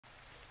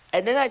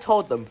And then I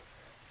told them,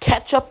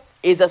 ketchup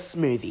is a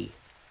smoothie.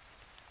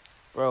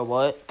 Bro,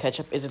 what?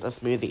 Ketchup isn't a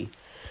smoothie.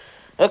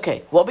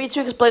 Okay, want me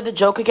to explain the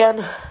joke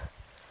again?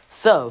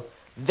 So,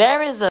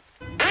 there is a...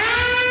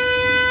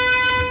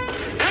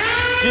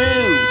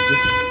 Dude!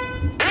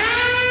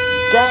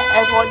 Get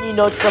everyone you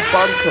know to the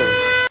bunker.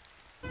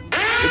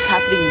 It's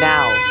happening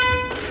now.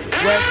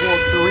 World War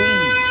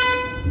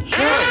 3.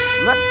 Sure,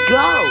 let's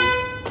go!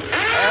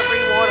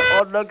 Everyone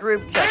on the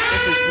group chat,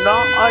 this is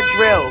not a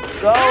drill.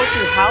 Go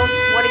to house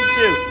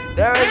 22.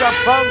 There is a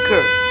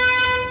bunker.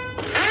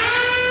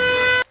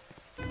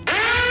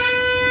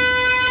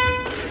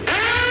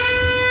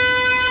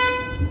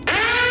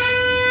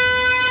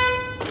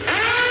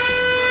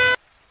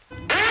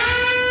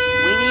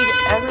 We need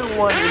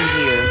everyone in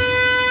here.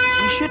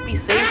 We should be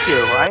safe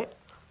here, right?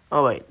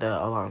 Oh wait,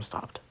 the alarm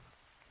stopped.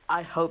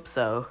 I hope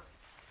so.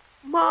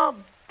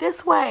 Mom,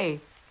 this way.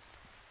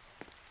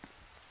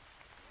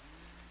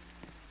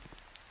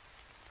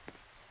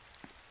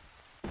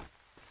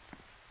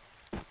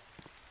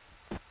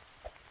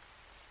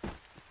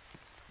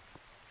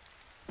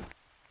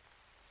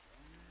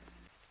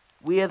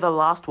 We are the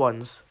last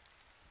ones.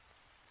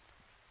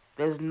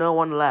 There's no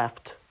one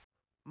left.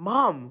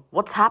 Mom,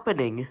 what's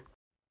happening?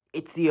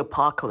 It's the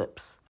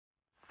apocalypse.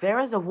 There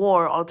is a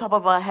war on top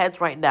of our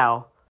heads right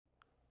now.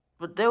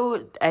 But they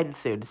would end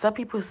soon. Some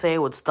people say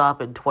it would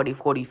stop in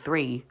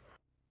 2043.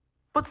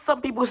 But some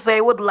people say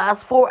it would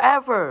last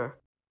forever.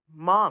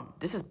 Mom,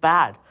 this is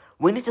bad.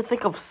 We need to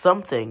think of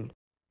something.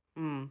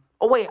 Oh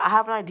wait, I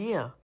have an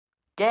idea.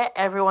 Get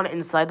everyone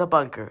inside the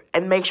bunker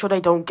and make sure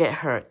they don't get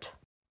hurt.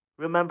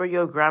 Remember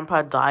your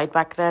grandpa died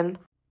back then?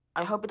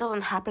 I hope it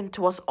doesn't happen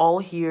to us all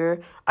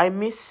here. I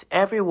miss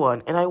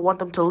everyone and I want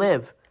them to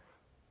live.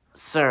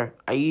 Sir,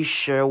 are you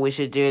sure we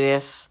should do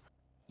this?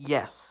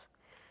 Yes.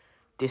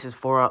 This is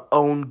for our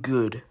own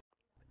good.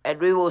 And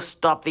we will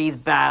stop these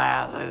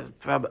badasses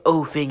from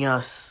oofing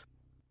us.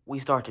 We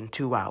start in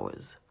 2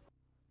 hours.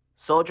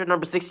 Soldier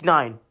number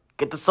 69,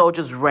 get the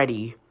soldiers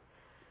ready.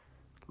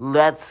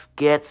 Let's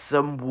get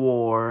some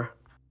war.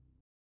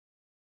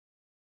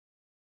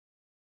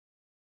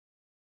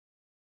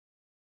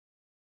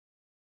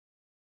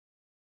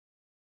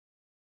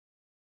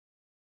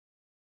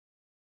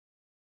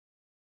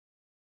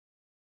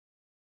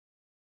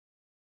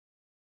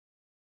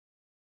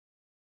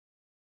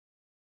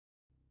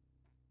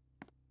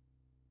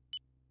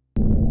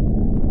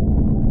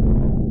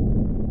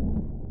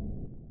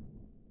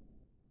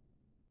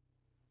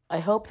 I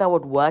hope that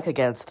would work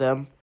against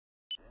them.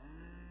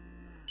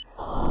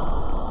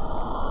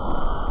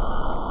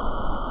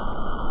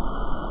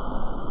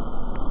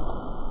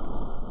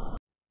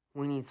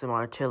 We need some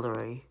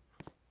artillery.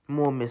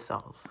 More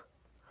missiles.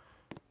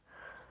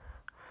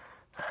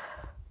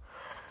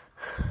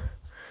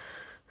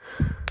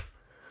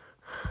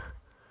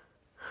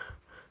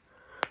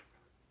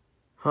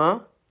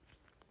 Huh?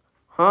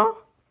 Huh?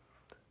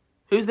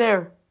 Who's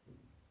there?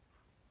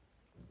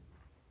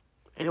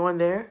 Anyone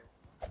there?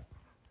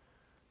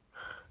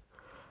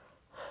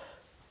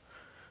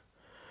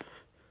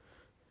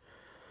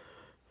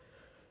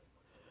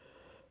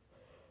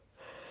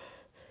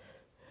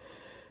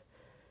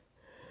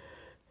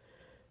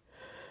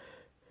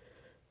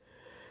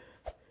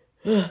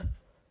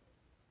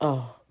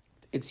 Oh,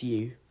 it's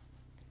you.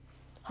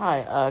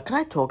 Hi, can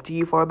I talk to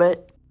you for a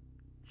bit?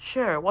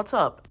 Sure, what's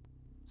up?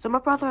 So my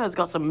brother has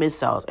got some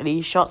missiles and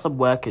he shot some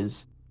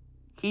workers.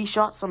 He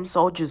shot some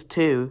soldiers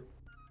too.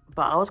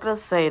 But I was gonna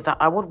say that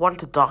I would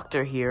want a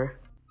doctor here.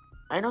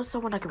 I know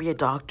someone that could be a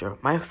doctor.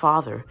 My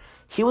father.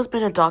 He was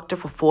been a doctor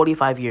for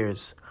 45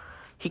 years.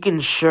 He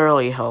can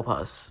surely help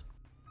us.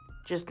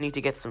 Just need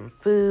to get some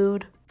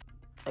food.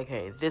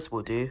 Okay, this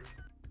will do.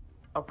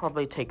 I'll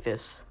probably take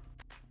this.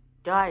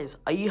 Guys,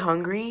 are you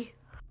hungry?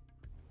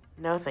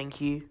 No, thank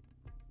you.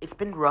 It's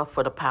been rough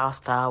for the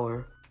past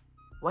hour.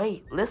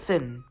 Wait,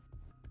 listen.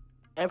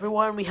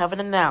 Everyone, we have an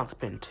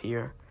announcement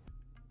here.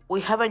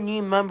 We have a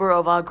new member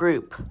of our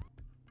group.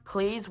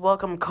 Please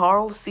welcome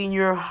Carl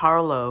Sr.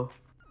 Harlow.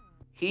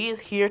 He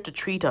is here to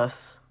treat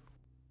us.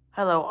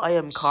 Hello, I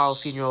am Carl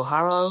Sr.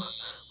 Harlow.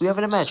 We have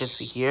an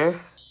emergency here.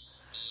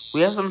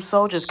 We have some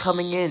soldiers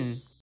coming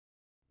in.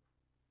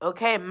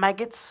 Okay,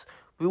 maggots,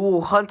 we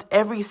will hunt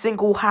every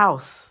single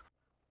house.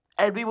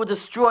 And we will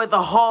destroy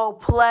the whole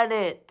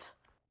planet.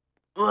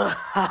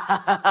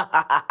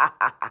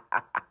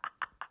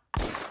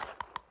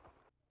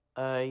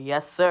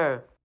 Yes,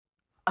 sir.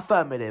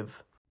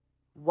 Affirmative.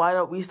 Why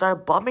don't we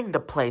start bombing the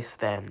place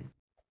then?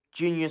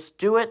 Junior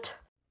Stewart,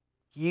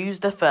 use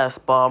the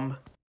first bomb.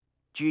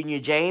 Junior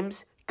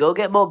James, go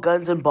get more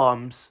guns and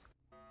bombs.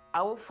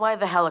 I will fly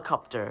the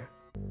helicopter.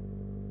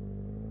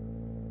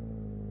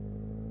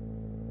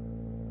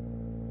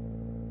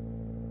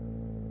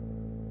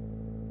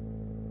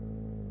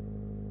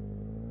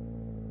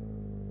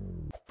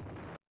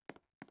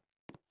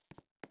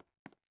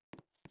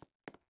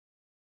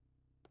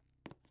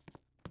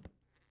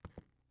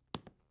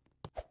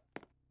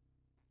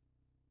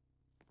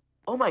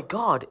 Oh my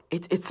god,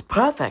 it's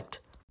perfect.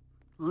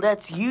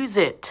 Let's use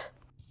it.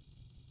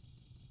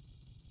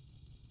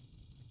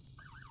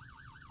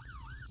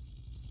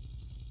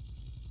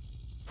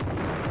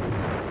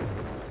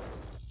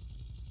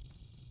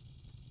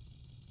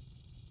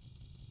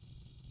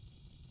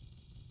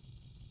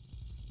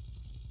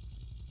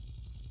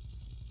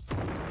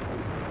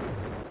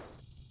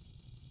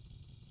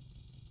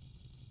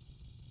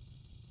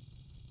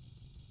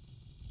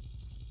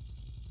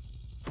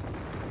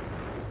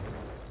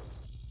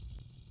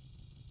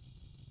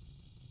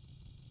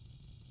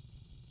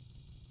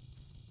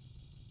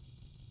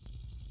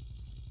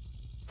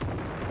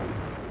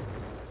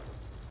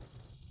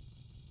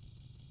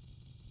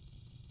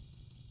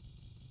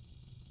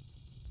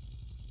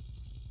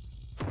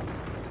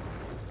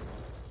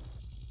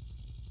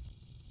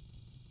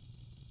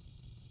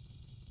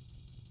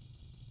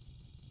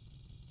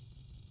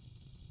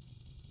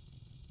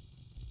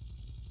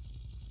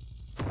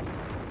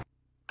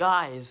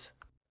 Guys,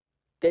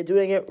 they're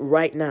doing it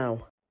right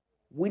now.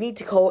 We need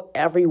to call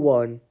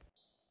everyone.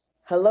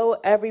 Hello,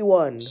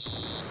 everyone.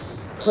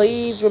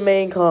 Please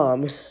remain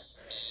calm.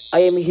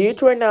 I am here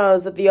to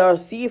announce that there are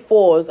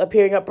C4s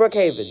appearing at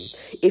Brookhaven.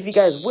 If you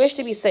guys wish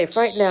to be safe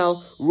right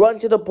now, run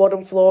to the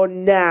bottom floor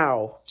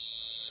now.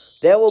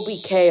 There will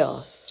be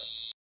chaos.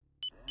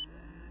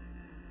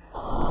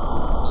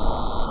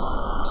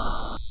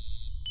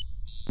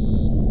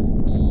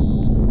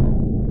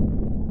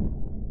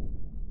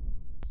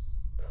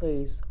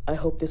 Please, I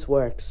hope this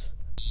works.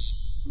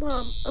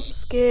 Mom, I'm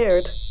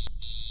scared.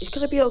 It's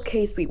gonna be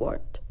okay,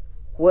 sweetheart.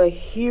 We're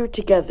here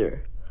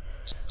together.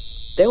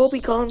 They will be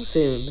gone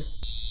soon.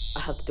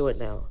 I have to do it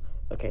now.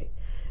 Okay.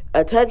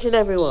 Attention,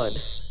 everyone.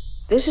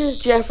 This is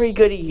Jeffrey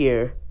Goody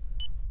here.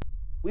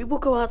 We will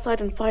go outside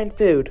and find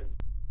food.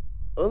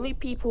 Only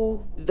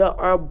people that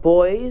are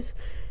boys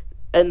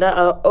and that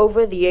are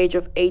over the age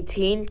of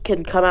 18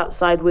 can come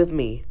outside with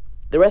me.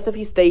 The rest of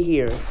you stay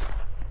here.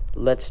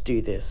 Let's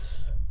do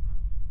this.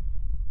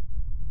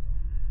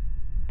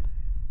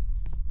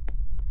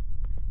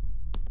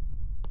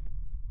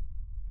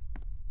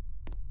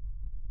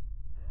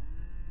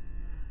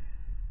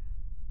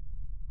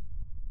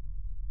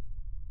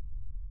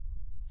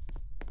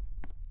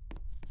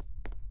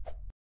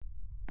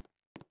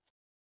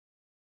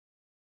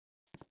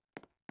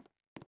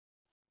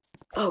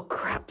 Oh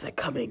crap, they're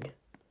coming.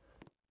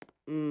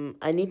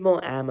 I need more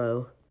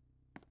ammo.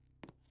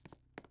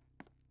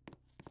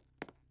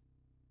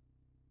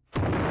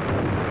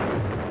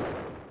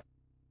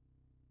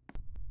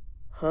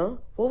 Huh?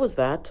 What was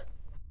that?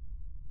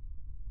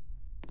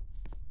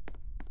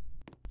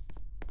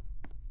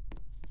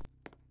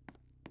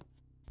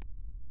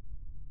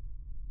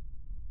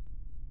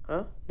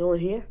 Huh? No one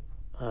here?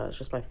 It's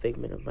just my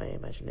figment of my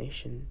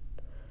imagination.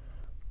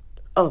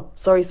 Oh,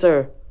 sorry,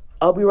 sir.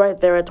 I'll be right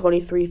there at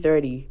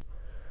 23:30.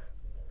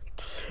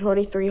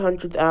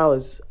 2300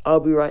 hours. I'll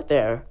be right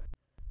there.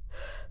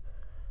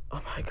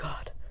 Oh my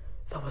god.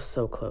 That was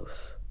so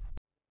close.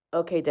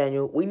 Okay,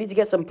 Daniel, we need to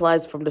get some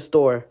supplies from the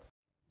store.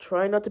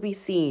 Try not to be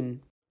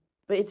seen.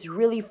 But it's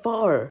really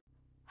far.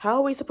 How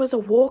are we supposed to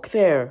walk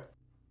there?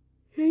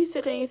 Who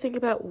said anything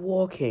about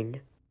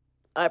walking?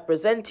 I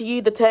present to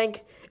you the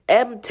tank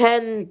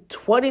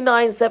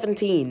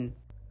M10-2917.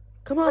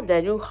 Come on,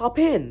 Daniel, hop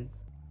in.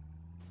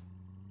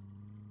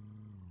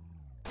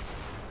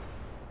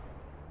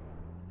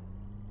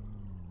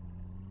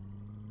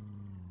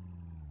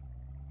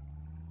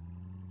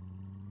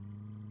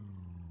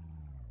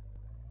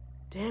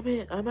 Damn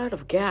it, I'm out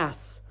of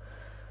gas.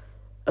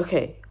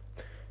 Okay.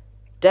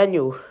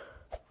 Daniel,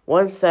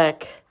 one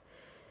sec.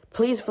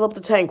 Please fill up the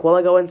tank while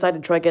I go inside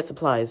and try to get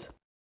supplies.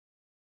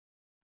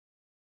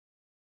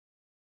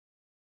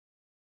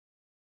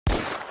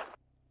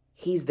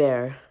 He's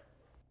there.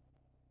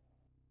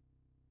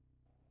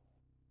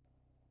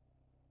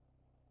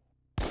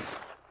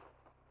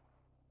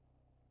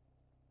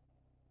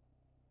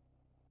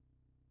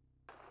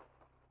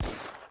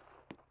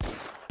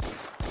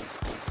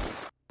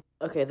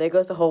 Okay, there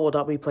goes the whole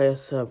Adopt Me Player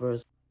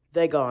servers.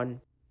 They're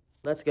gone.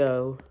 Let's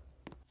go.